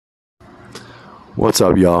What's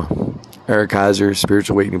up, y'all? Eric Kaiser,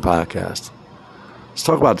 Spiritual Awakening Podcast. Let's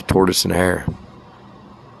talk about the tortoise and the hare.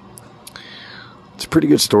 It's a pretty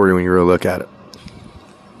good story when you really look at it.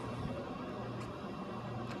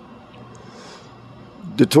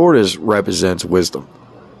 The tortoise represents wisdom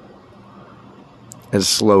and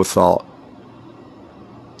slow thought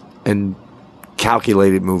and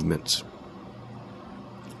calculated movements.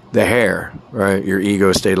 The hare, right? Your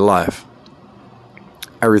ego state of life.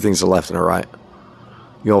 Everything's a left and a right.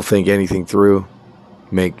 You don't think anything through,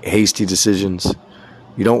 make hasty decisions.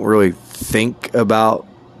 You don't really think about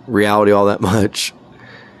reality all that much.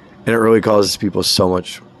 And it really causes people so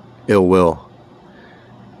much ill will.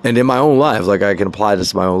 And in my own life, like I can apply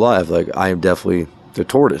this to my own life, like I am definitely the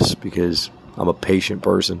tortoise because I'm a patient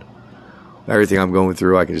person. Everything I'm going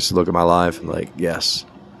through, I can just look at my life and like, yes,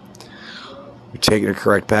 you're taking a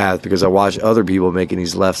correct path, because I watch other people making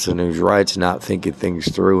these lefts and these rights and not thinking things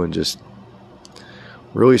through and just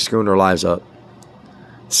really screwing their lives up.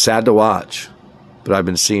 It's sad to watch, but I've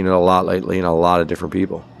been seeing it a lot lately in a lot of different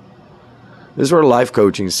people. This is where the life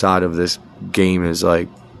coaching side of this game is like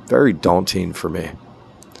very daunting for me.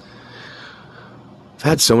 I've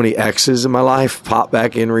had so many exes in my life pop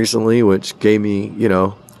back in recently, which gave me,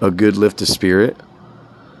 a good lift of spirit.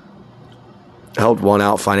 Helped one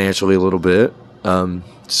out financially a little bit.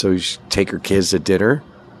 So you take her kids to dinner.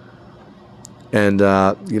 And,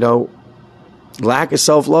 lack of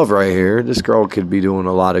self-love right here. This girl could be doing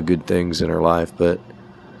a lot of good things in her life, but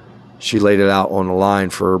she laid it out on the line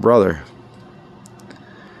for her brother.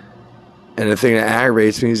 And the thing that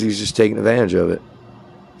aggravates me is he's just taking advantage of it.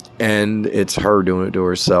 And it's her doing it to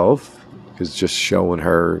herself, because just showing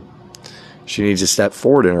her she needs to step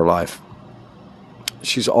forward in her life.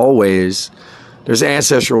 There's an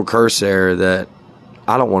ancestral curse there that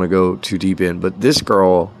I don't want to go too deep in, but this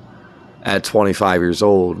girl at 25 years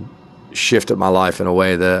old shifted my life in a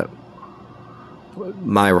way that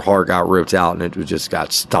my heart got ripped out and it just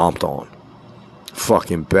got stomped on.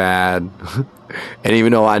 Fucking bad. And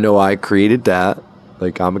even though I know I created that,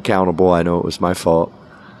 like I'm accountable, I know it was my fault.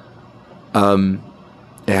 It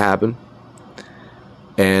happened.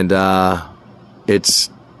 And it's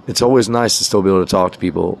always nice to still be able to talk to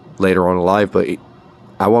people later on in life, but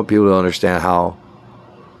I want people to understand how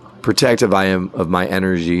protective I am of my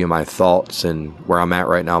energy and my thoughts and where I'm at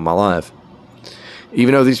right now in my life.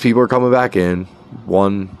 Even though these people are coming back in,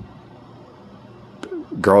 one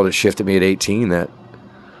girl that shifted me at 18 that,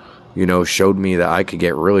 showed me that I could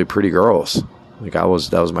get really pretty girls. Like that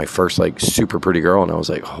was my first like super pretty girl, and I was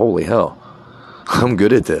like, holy hell, I'm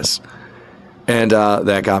good at this. And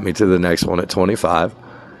that got me to the next one at 25.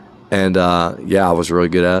 And I was really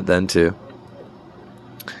good at it then too.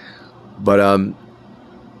 But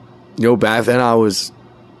back then I was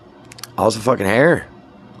a fucking hare.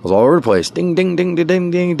 I was all over the place. Ding, ding, ding, ding, ding,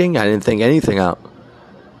 ding, ding. I didn't think anything out.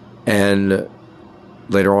 And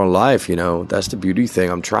later on in life, that's the beauty thing.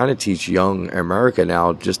 I'm trying to teach young America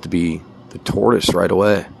now just to be the tortoise right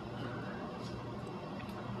away.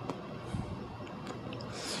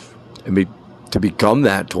 And to become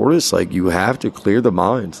that tortoise, like you have to clear the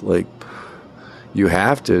mind. Like you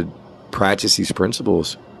have to practice these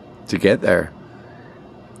principles to get there.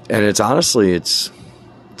 And it's honestly, it's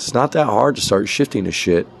not that hard to start shifting the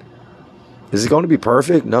shit. Is it going to be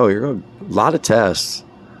perfect? No, a lot of tests.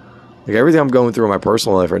 Like everything I'm going through in my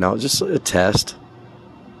personal life right now is just a test.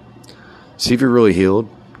 See if you're really healed,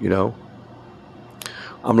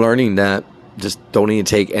 I'm learning that just don't even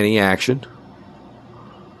take any action.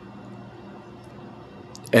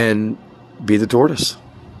 And be the tortoise.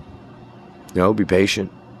 Be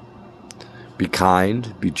patient. Be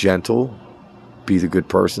kind. Be gentle. Be the good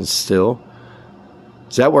person still.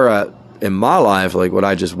 Is that where in my life, like what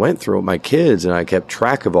I just went through with my kids, and I kept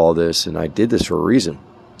track of all this, and I did this for a reason.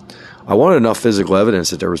 I wanted enough physical evidence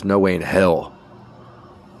that there was no way in hell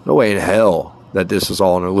that this was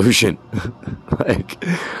all an illusion. Like,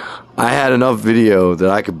 I had enough video that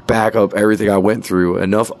I could back up everything I went through,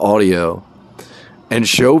 enough audio, and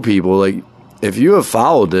show people, like, if you have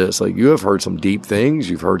followed this, like, you have heard some deep things,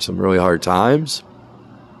 you've heard some really hard times.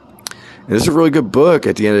 And this is a really good book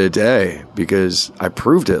at the end of the day, because I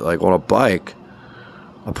proved it, like, on a bike.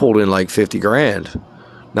 I pulled in like 50 grand.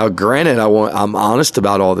 Now, granted, I'm honest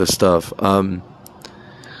about all this stuff. I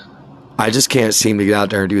just can't seem to get out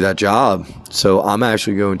there and do that job. So I'm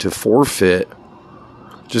actually going to forfeit,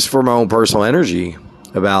 just for my own personal energy,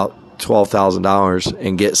 about $12,000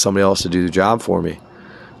 and get somebody else to do the job for me.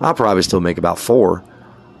 I'll probably still make about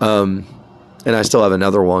 $4,000. And I still have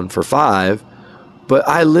another one for $5,000. But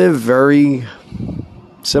I live very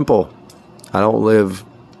simple. I don't live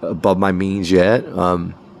above my means yet.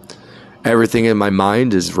 Everything in my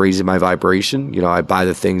mind is raising my vibration. You know, I buy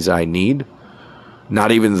the things that I need,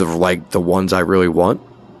 not even the ones I really want.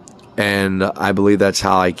 And I believe that's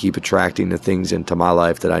how I keep attracting the things into my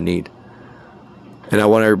life that I need. And I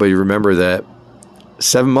want everybody to remember that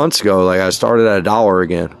 7 months ago, like, I started at $1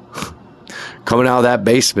 again. Coming out of that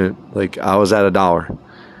basement, like, I was at $1.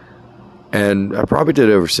 And I probably did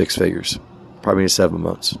over 6 figures, probably in 7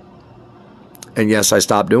 months. And yes, I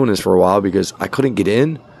stopped doing this for a while because I couldn't get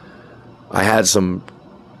in. I had some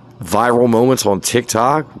viral moments on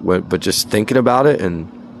TikTok, but just thinking about it, and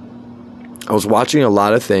I was watching a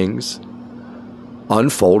lot of things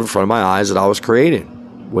unfold in front of my eyes that I was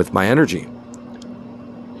creating with my energy.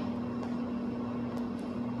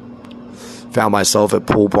 Found myself at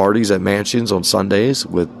pool parties at mansions on Sundays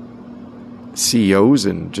with CEOs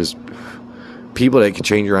and just people that could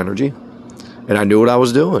change your energy. And I knew what I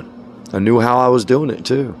was doing. I knew how I was doing it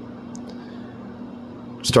too.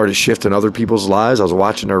 Started shifting other people's lives. I was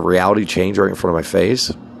watching their reality change right in front of my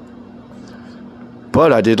face.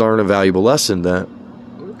 But I did learn a valuable lesson that,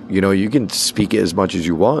 you know, you can speak it as much as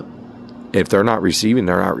you want. If they're not receiving,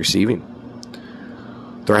 they're not receiving.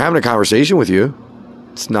 They're having a conversation with you.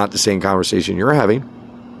 It's not the same conversation you're having.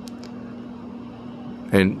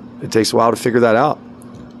 And it takes a while to figure that out.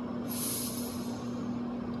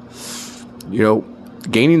 You know,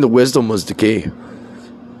 gaining the wisdom was the key.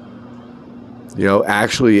 You know,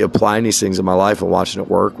 actually applying these things in my life and watching it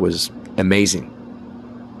work was amazing.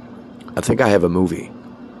 I think I have a movie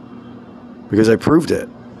because I proved it.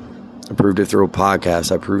 I proved it through a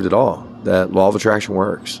podcast. I proved it all. That law of attraction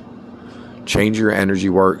works. Change your energy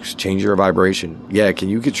works. Change your vibration. Yeah, can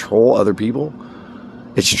you control other people?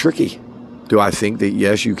 It's tricky. Do I think that,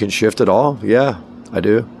 yes, you can shift it all? Yeah, I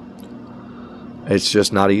do. It's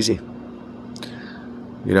just not easy.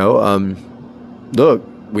 You know, look,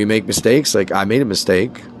 we make mistakes. Like, I made a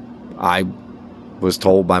mistake. I was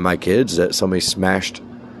told by my kids that somebody smashed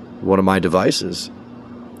one of my devices.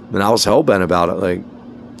 And I was hell-bent about it. Like,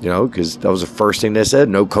 you know, because that was the first thing they said.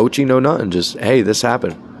 No coaching, no nothing. Just, hey, this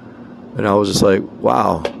happened. And I was just like,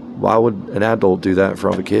 wow, why would an adult do that in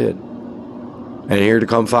front of a kid? And here to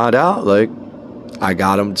come find out, like, I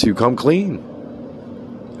got them to come clean.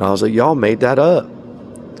 And I was like, y'all made that up.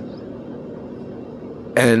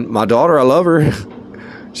 And my daughter, I love her.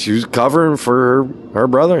 She was covering for her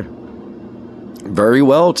brother very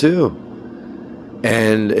well, too.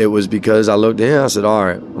 And it was because I looked at him. I said, all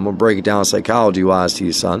right, I'm going to break it down psychology-wise to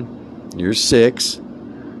you, son. You're 6.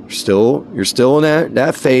 You're still in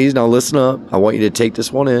that phase. Now listen up. I want you to take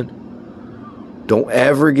this one in. Don't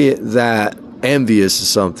ever get that envious of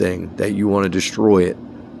something that you want to destroy it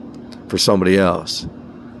for somebody else.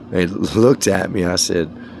 And he looked at me. I said,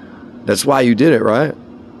 that's why you did it, right?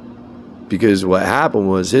 Because what happened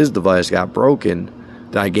was his device got broken.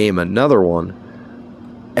 Then I gave him another one,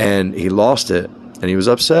 and he lost it, and he was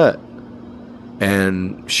upset.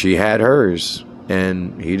 And she had hers,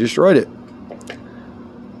 and he destroyed it.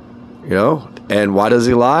 You know? And why does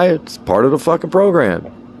he lie? It's part of the fucking program.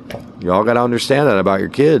 Y'all got to understand that about your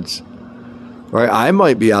kids. Right? I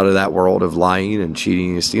might be out of that world of lying and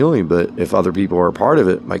cheating and stealing, but if other people are a part of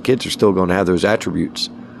it, my kids are still going to have those attributes.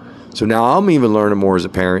 So now I'm even learning more as a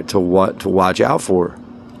parent to what to watch out for,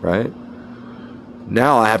 right?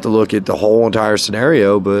 Now I have to look at the whole entire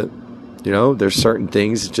scenario, but, you know, there's certain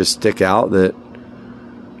things that just stick out that,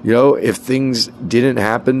 you know, if things didn't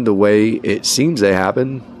happen the way it seems they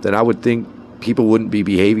happen, then I would think people wouldn't be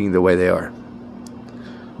behaving the way they are.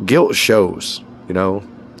 Guilt shows, you know,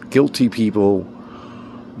 guilty people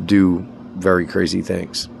do very crazy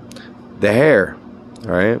things. The hair,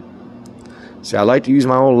 all right? See, I like to use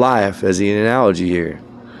my own life as the analogy here,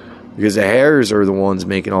 because the hairs are the ones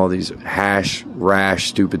making all these rash,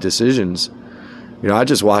 stupid decisions. You know, I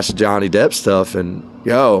just watched Johnny Depp stuff, and,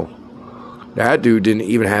 yo, that dude didn't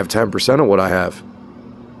even have 10% of what I have.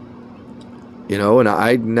 You know, and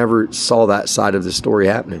I never saw that side of the story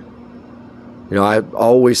happening. You know, I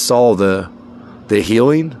always saw the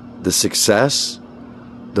healing, the success,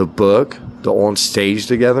 the book, the on stage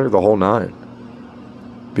together, the whole nine.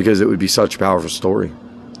 Because it would be such a powerful story.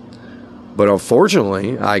 But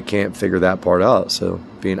unfortunately, I can't figure that part out. So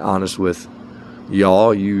being honest with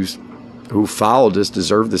y'all, you who followed this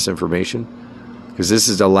deserve this information. Because this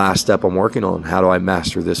is the last step I'm working on. How do I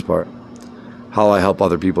master this part? How do I help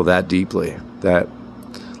other people that deeply? That,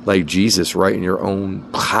 like Jesus, right in your own...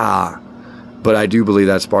 But I do believe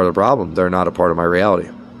that's part of the problem. They're not a part of my reality.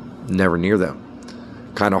 Never near them.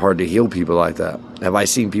 Kind of hard to heal people like that. Have I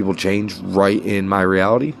seen people change right in my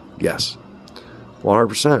reality? Yes.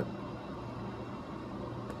 100%.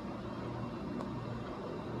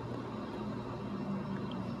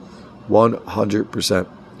 100%.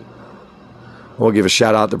 I want to give a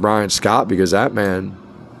shout out to Brian Scott, because that man,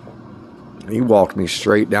 he walked me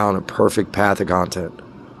straight down a perfect path of content.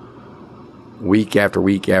 Week after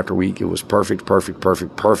week after week, it was perfect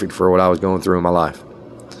for what I was going through in my life.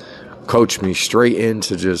 Coached me straight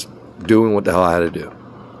into just doing what the hell I had to do.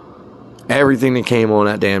 Everything that came on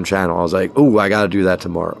that damn channel, I was like, ooh, I got to do that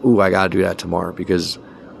tomorrow. Ooh, I got to do that tomorrow, because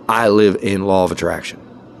I live in law of attraction.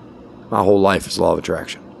 My whole life is law of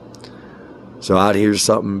attraction. So I'd hear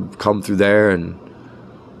something come through there, and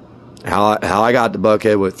how I got to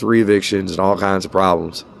Buckhead with 3 evictions and all kinds of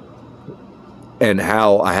problems, and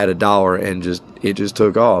how I had $1 and it just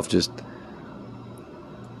took off.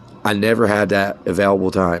 I never had that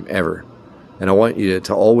available time ever. And I want you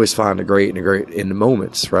to always find the great in the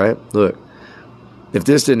moments, right? Look, if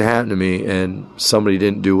this didn't happen to me and somebody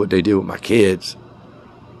didn't do what they did with my kids,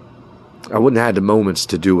 I wouldn't have had the moments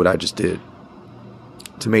to do what I just did,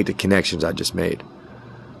 to make the connections I just made.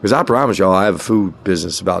 Because I promise y'all, I have a food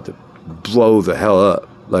business about to blow the hell up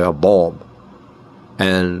like a bomb.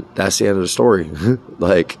 And that's the end of the story.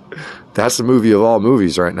 Like, that's the movie of all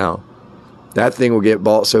movies right now. That thing will get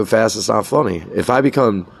bought so fast it's not funny. If I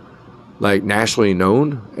become like nationally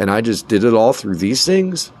known and I just did it all through these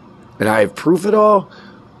things and I have proof it all,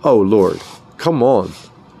 oh Lord, come on.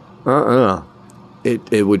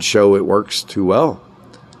 It would show it works too well.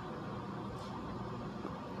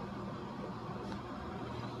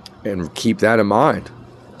 And keep that in mind.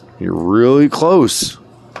 You're really close.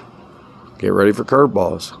 Get ready for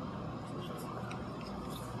curveballs.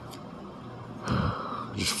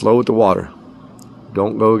 Just flow with the water.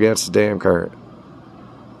 Don't go against the damn current.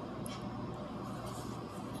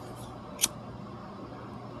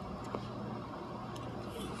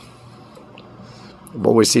 I've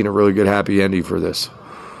always seen a really good happy ending for this.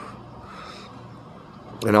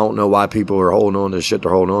 And I don't know why people are holding on to shit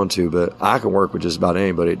they're holding on to, but I can work with just about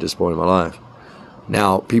anybody at this point in my life.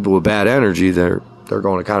 Now, people with bad energy, they're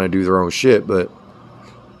going to kind of do their own shit, but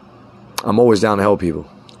I'm always down to help people.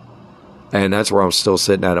 And that's where I'm still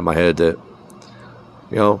sitting at in my head, that,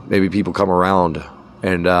 you know, maybe people come around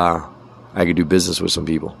and I could do business with some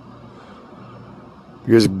people.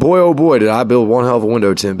 Because boy, oh boy, did I build one hell of a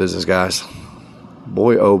window tint business, guys.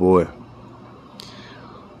 Boy, oh boy.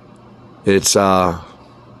 It's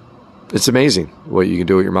amazing what you can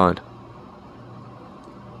do with your mind.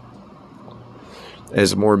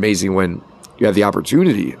 It's more amazing when you have the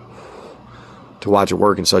opportunity to watch it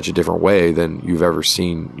work in such a different way than you've ever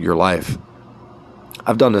seen your life.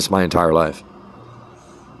 I've done this my entire life.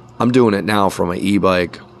 I'm doing it now from an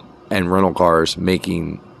e-bike and rental cars,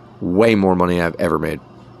 making way more money I've ever made.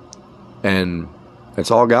 And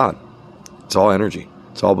it's all God. It's all energy.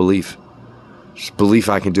 It's all belief. Just belief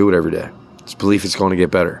I can do it every day. It's belief it's going to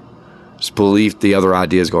get better. It's belief the other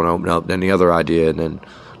idea is going to open up, then the other idea, and then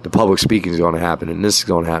the public speaking is going to happen, and this is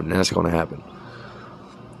going to happen, and that's going to happen.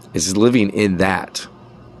 It's living in that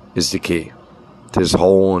is the key to this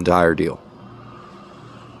whole entire deal.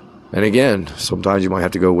 And again, sometimes you might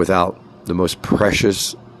have to go without the most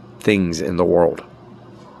precious things in the world.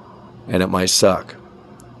 And it might suck.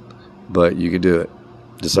 But you can do it.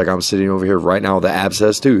 Just like I'm sitting over here right now with an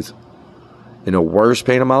abscessed tooth, in the worst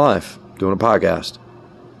pain of my life, doing a podcast.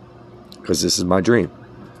 Because this is my dream.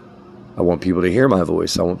 I want people to hear my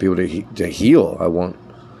voice. I want people to heal. I want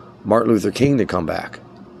Martin Luther King to come back.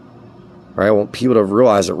 Right? I want people to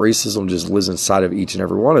realize that racism just lives inside of each and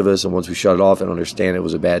every one of us, and once we shut it off and understand it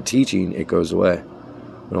was a bad teaching, it goes away.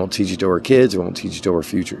 We don't teach it to our kids. We don't teach it to our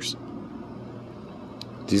futures.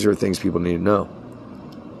 These are things people need to know.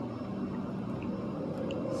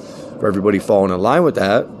 For everybody falling in line with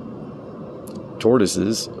that,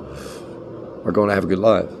 tortoises are going to have a good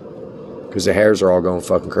life. Because the hares are all going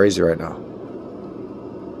fucking crazy right now.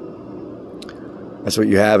 That's what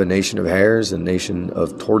you have, a nation of hares and a nation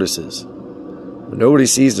of tortoises. But nobody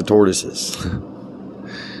sees the tortoises.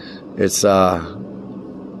 It's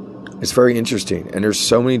very interesting. And there's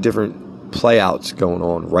so many different playouts going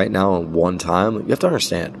on right now at one time. You have to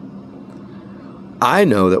understand. I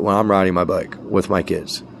know that when I'm riding my bike with my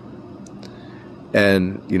kids,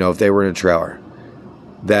 and, you know, if they were in a trailer,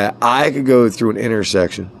 that I could go through an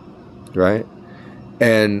intersection, right?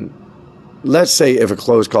 And let's say if a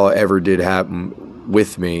close call ever did happen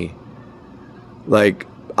with me, like,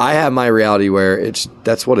 I have my reality where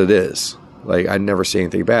that's what it is. Like, I never see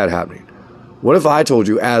anything bad happening. What if I told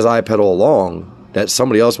you as I pedal along that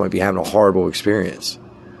somebody else might be having a horrible experience?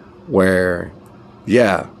 Where,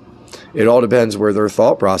 yeah, it all depends where their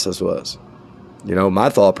thought process was. You know, my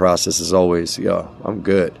thought process is always, yo, I'm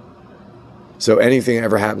good. So anything that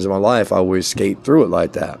ever happens in my life, I always skate through it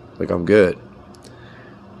like that. Like, I'm good.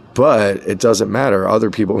 But it doesn't matter. Other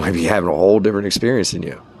people might be having a whole different experience than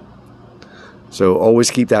you. So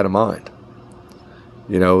always keep that in mind.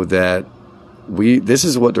 You know, that this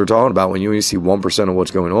is what they're talking about when you only see 1% of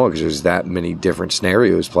what's going on, because there's that many different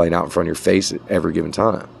scenarios playing out in front of your face at every given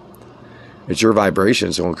time. It's your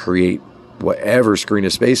vibrations that will create whatever screen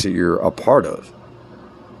of space that you're a part of.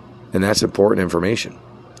 And that's important information.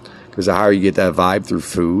 Because the higher you get that vibe through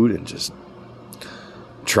food and just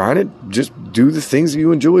trying to just do the things that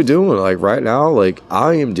you enjoy doing. Like right now, like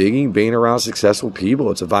I am digging being around successful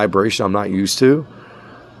people. It's a vibration I'm not used to.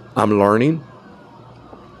 I'm learning.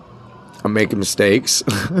 I'm making mistakes.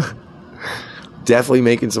 Definitely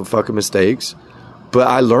making some fucking mistakes. But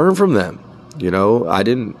I learn from them. You know, I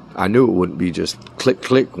knew it wouldn't be just click,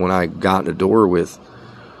 click when I got in the door with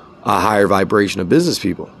a higher vibration of business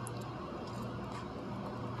people.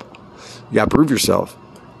 You got to prove yourself.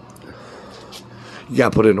 You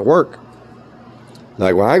got to put in the work.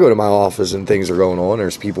 Like when I go to my office and things are going on,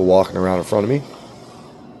 there's people walking around in front of me.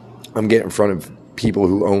 I'm getting in front of people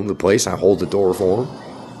who own the place. I hold the door for them.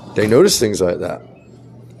 They notice things like that.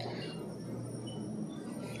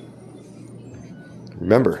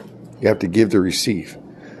 Remember, you have to give to receive.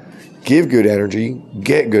 Give good energy,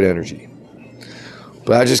 get good energy.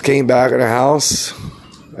 But I just came back in the house.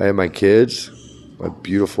 I had my kids, my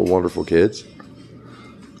beautiful, wonderful kids.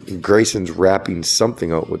 And Grayson's wrapping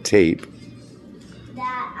something up with tape.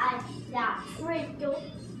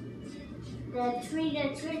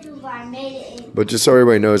 But just so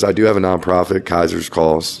everybody knows, I do have a nonprofit, Kaiser's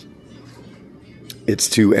Cause. It's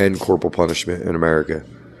to end corporal punishment in America.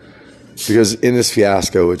 Because in this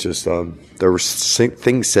fiasco, it just there were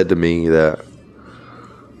things said to me that,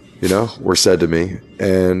 you know, were said to me.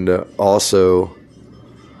 And also,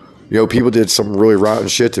 you know, people did some really rotten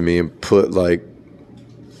shit to me and put like,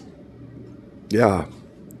 yeah,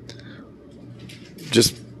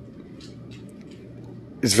 just,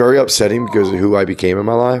 it's very upsetting because of who I became in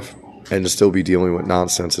my life. And to still be dealing with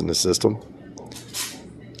nonsense in the system.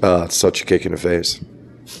 It's such a kick in the face.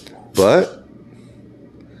 But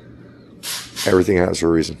everything has a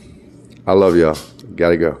reason. I love y'all.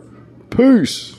 Gotta go. Peace.